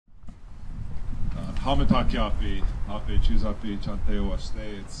Hamatakiapi, Ape Chuzapi, Chanteo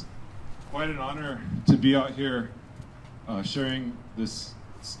Washte. It's quite an honor to be out here sharing this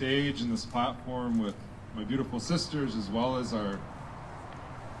stage and this platform with my beautiful sisters, as well as our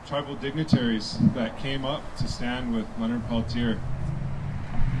tribal dignitaries that came up to stand with Leonard Peltier.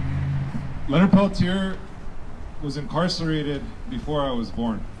 Leonard Peltier was incarcerated before I was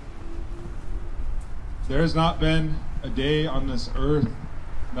born. There has not been a day on this earth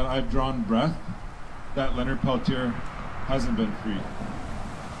that I've drawn breath that Leonard Peltier hasn't been free.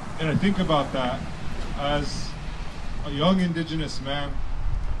 And I think about that as a young Indigenous man,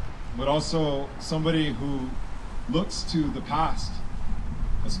 but also somebody who looks to the past,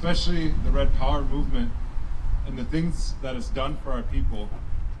 especially the Red Power movement and the things that it's done for our people,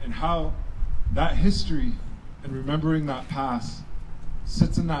 and how that history and remembering that past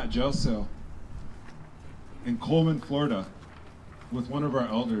sits in that jail cell in Coleman, Florida, with one of our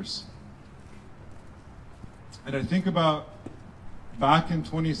elders. And I think about back in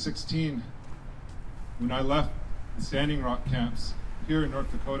 2016, when I left the Standing Rock camps here in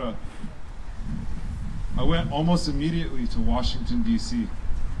North Dakota, I went almost immediately to Washington, D.C.,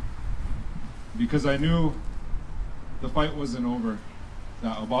 because I knew the fight wasn't over,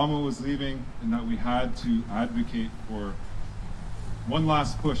 that Obama was leaving, and that we had to advocate for one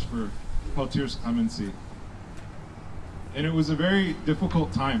last push for Peltier's clemency. And it was a very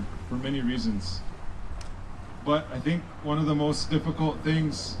difficult time for many reasons. But I think one of the most difficult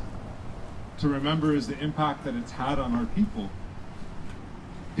things to remember is the impact that it's had on our people.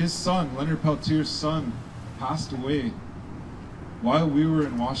 His son, Leonard Peltier's son, passed away while we were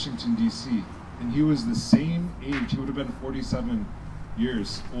in Washington, D.C. And he was the same age. He would have been 47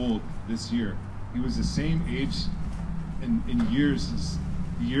 years old this year. He was the same age in years as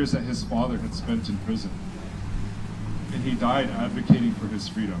the years that his father had spent in prison. And he died advocating for his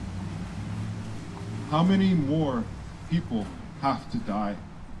freedom. How many more people have to die?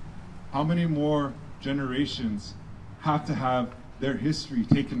 How many more generations have to have their history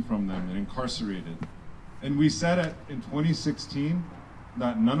taken from them and incarcerated? And we said it in 2016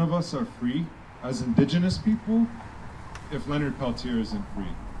 that none of us are free as Indigenous people if Leonard Peltier isn't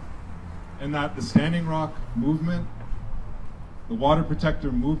free. And that the Standing Rock movement, the water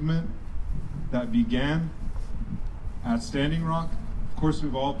protector movement that began at Standing Rock, of course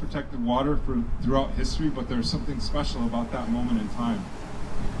we've all protected water throughout history, but there's something special about that moment in time.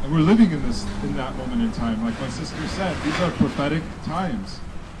 And we're living in that moment in time. Like my sister said, these are prophetic times.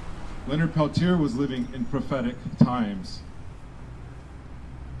 Leonard Peltier was living in prophetic times.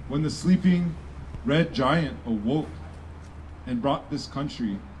 When the sleeping red giant awoke and brought this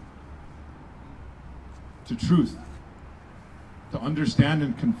country to truth, to understand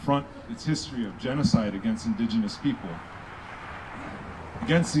and confront its history of genocide against Indigenous people,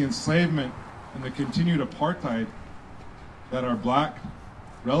 against the enslavement and the continued apartheid that our black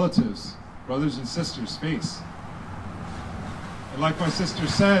relatives, brothers and sisters, face. And like my sister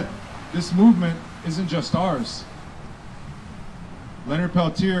said, this movement isn't just ours. Leonard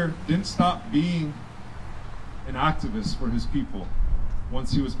Peltier didn't stop being an activist for his people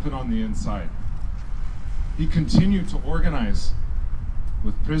once he was put on the inside. He continued to organize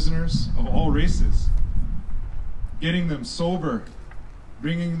with prisoners of all races, getting them sober,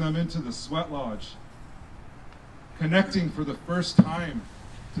 bringing them into the sweat lodge, connecting for the first time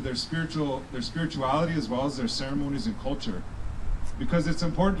to their spirituality as well as their ceremonies and culture. Because it's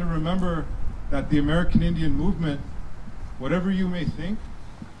important to remember that the American Indian movement, whatever you may think,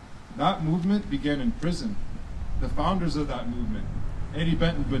 that movement began in prison. The founders of that movement, Eddie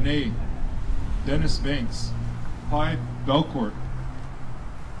Benton Benet, Dennis Banks, Clyde Belcourt,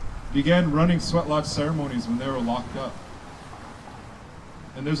 began running sweat lodge ceremonies when they were locked up.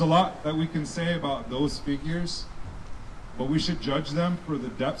 And there's a lot that we can say about those figures, but we should judge them for the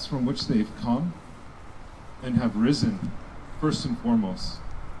depths from which they've come and have risen, first and foremost.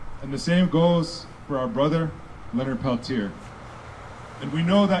 And the same goes for our brother, Leonard Peltier. And we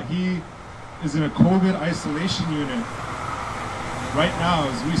know that he is in a COVID isolation unit right now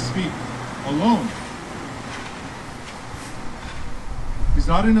as we speak, alone. He's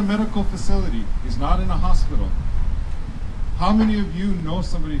not in a medical facility. He's not in a hospital. How many of you know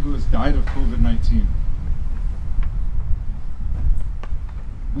somebody who has died of COVID-19?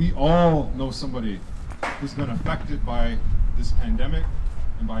 We all know somebody who's been affected by this pandemic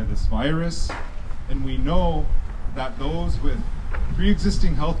and by this virus. And we know that those with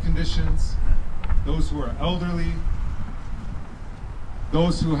pre-existing health conditions, those who are elderly,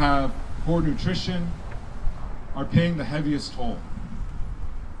 those who have poor nutrition, are paying the heaviest toll.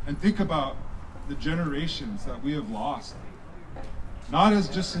 And think about the generations that we have lost, not as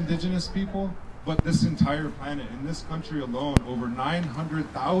just Indigenous people, but this entire planet. In this country alone, over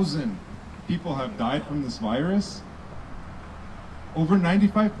 900,000 people have died from this virus. Over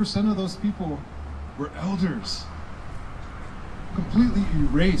 95% of those people were elders, completely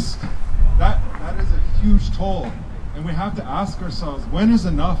erased. That is a huge toll. And we have to ask ourselves, when is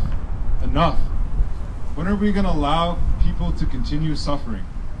enough enough? When are we going to allow people to continue suffering?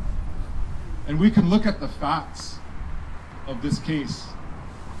 And we can look at the facts of this case.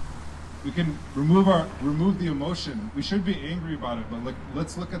 We can remove the emotion. We should be angry about it, but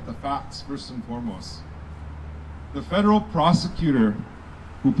let's look at the facts first and foremost. The federal prosecutor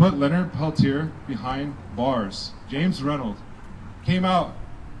who put Leonard Peltier behind bars, James Reynolds, came out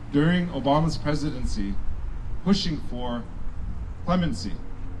during Obama's presidency pushing for clemency.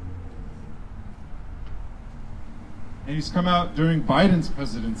 And he's come out during Biden's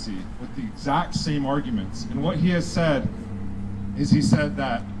presidency with the exact same arguments. And what he has said is, he said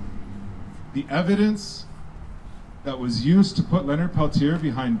that the evidence that was used to put Leonard Peltier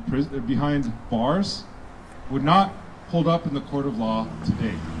behind bars would not hold up in the court of law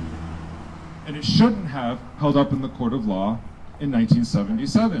today. And it shouldn't have held up in the court of law in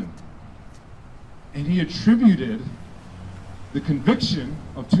 1977. And he attributed the conviction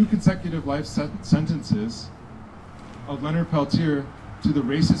of 2 consecutive life sentences of Leonard Peltier to the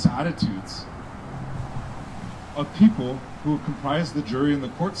racist attitudes of people who comprise the jury and the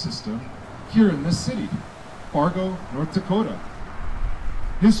court system here in this city, Fargo, North Dakota.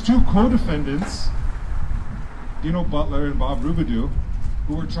 His 2 co-defendants, Dino Butler and Bob Rubidoux,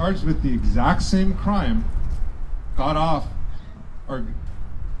 who were charged with the exact same crime, got off, or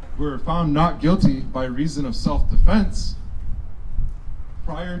were found not guilty by reason of self-defense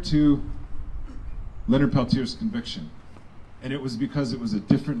prior to Leonard Peltier's conviction. And it was because it was a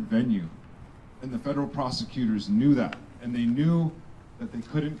different venue. And the federal prosecutors knew that. And they knew that they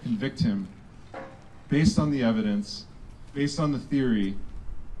couldn't convict him based on the evidence, based on the theory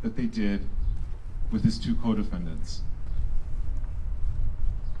that they did with his 2 co-defendants.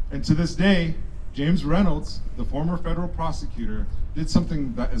 And to this day, James Reynolds, the former federal prosecutor, did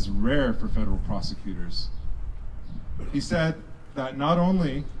something that is rare for federal prosecutors. He said that not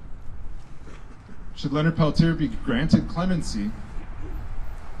only should Leonard Peltier be granted clemency,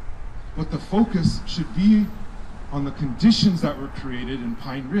 but the focus should be on the conditions that were created in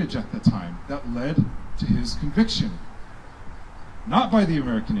Pine Ridge at the time that led to his conviction, not by the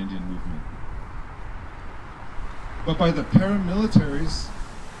American Indian movement, but by the paramilitaries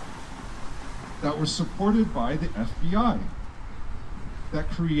that were supported by the FBI that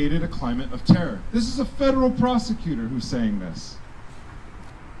created a climate of terror. This is a federal prosecutor who's saying this.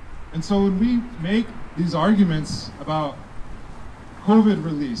 And so when we make these arguments about COVID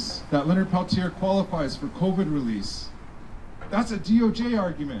release, that Leonard Peltier qualifies for COVID release, that's a DOJ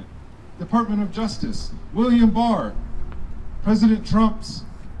argument. Department of Justice, William Barr, President Trump's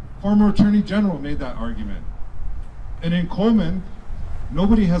former Attorney General made that argument. And in Coleman,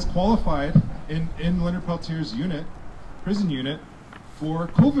 nobody has qualified in Leonard Peltier's unit, prison unit, for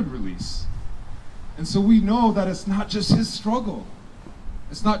COVID release. And so we know that it's not just his struggle.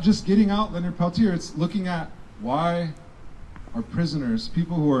 It's not just getting out Leonard Peltier, it's looking at why are prisoners,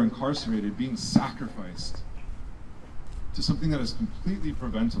 people who are incarcerated, being sacrificed to something that is completely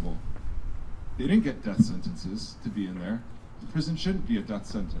preventable. They didn't get death sentences to be in there. The prison shouldn't be a death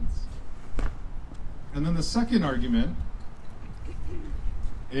sentence. And then the second argument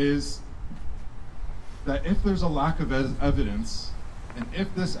is that if there's a lack of evidence, and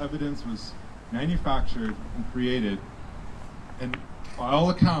if this evidence was manufactured and created, and by all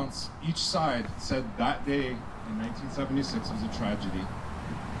accounts, each side said that day in 1976 was a tragedy.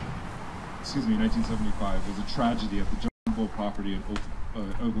 1975 was a tragedy at the Jumbo property in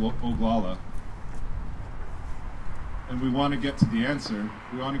Oglala. And we want to get to the answer.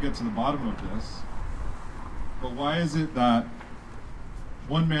 We want to get to the bottom of this. But why is it that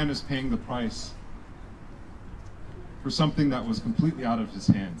one man is paying the price for something that was completely out of his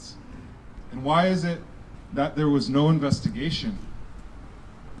hands? And why is it that there was no investigation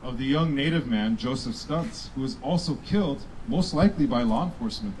of the young Native man, Joseph Stuntz, who was also killed, most likely by law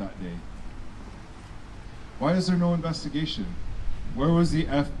enforcement that day? Why is there no investigation? Where was the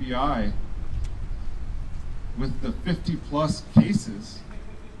FBI with the 50-plus cases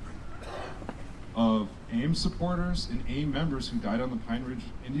of AIM supporters and AIM members who died on the Pine Ridge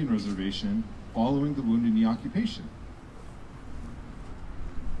Indian Reservation following the Wounded Knee occupation?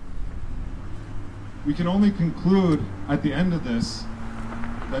 We can only conclude at the end of this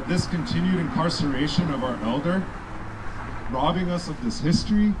that this continued incarceration of our elder, robbing us of this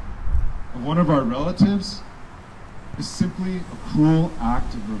history of one of our relatives, is simply a cruel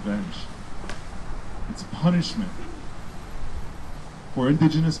act of revenge. It's punishment for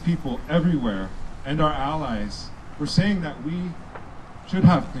Indigenous people everywhere and our allies. We're saying that we should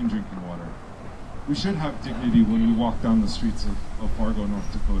have clean drinking water. We should have dignity when we walk down the streets of Fargo, North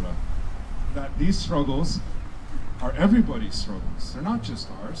Dakota. That these struggles are everybody's struggles. They're not just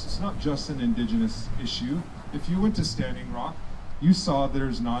ours. It's not just an Indigenous issue. If you went to Standing Rock, you saw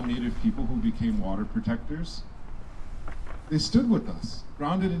there's non-Native people who became water protectors. They stood with us,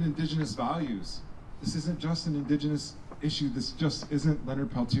 grounded in Indigenous values. This isn't just an Indigenous issue. This just isn't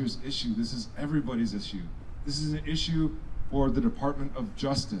Leonard Peltier's issue. This is everybody's issue. This is an issue for the Department of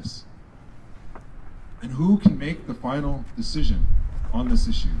Justice. And who can make the final decision on this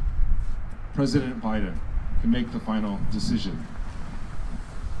issue? President Biden can make the final decision.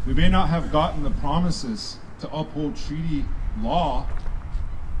 We may not have gotten the promises to uphold treaty law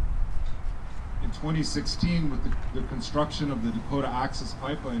in 2016 with the construction of the Dakota Access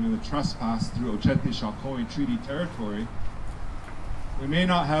Pipeline and the trespass through Ochete-Shawkoe Treaty territory. We may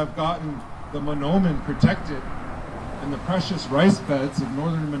not have gotten the Monoman protected in the precious rice beds of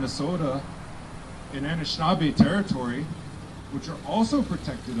northern Minnesota in Anishinaabe territory, which are also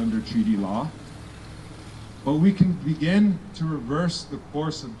protected under treaty law. But we can begin to reverse the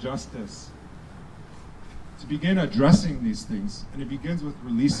course of justice, to begin addressing these things, and it begins with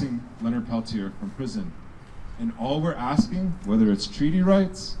releasing Leonard Peltier from prison. And all we're asking, whether it's treaty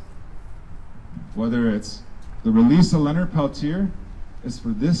rights, whether it's the release of Leonard Peltier, is for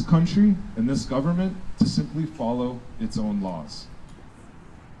this country and this government to simply follow its own laws.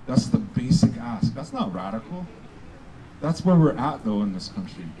 That's the basic ask. That's not radical. That's where we're at, though, in this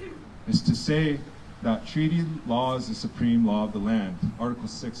country, is to say that treaty law is the supreme law of the land, Article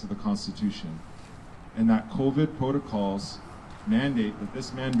 6 of the Constitution, and that COVID protocols mandate that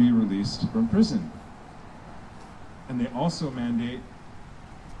this man be released from prison. And they also mandate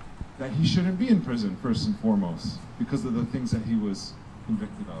that he shouldn't be in prison, first and foremost, because of the things that he was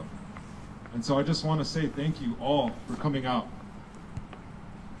convicted of. And so I just want to say thank you all for coming out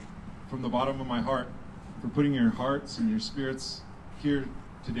from the bottom of my heart, for putting your hearts and your spirits here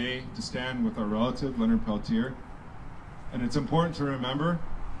today to stand with our relative, Leonard Peltier. And it's important to remember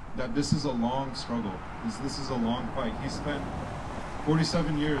that this is a long struggle. This is a long fight. He spent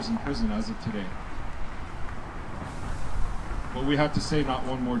 47 years in prison as of today. But we have to say not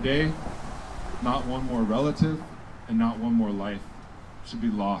one more day, not one more relative, and not one more life should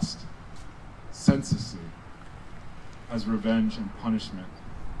be lost senselessly as revenge and punishment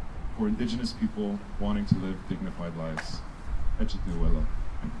for Indigenous people wanting to live dignified lives. Echituwela.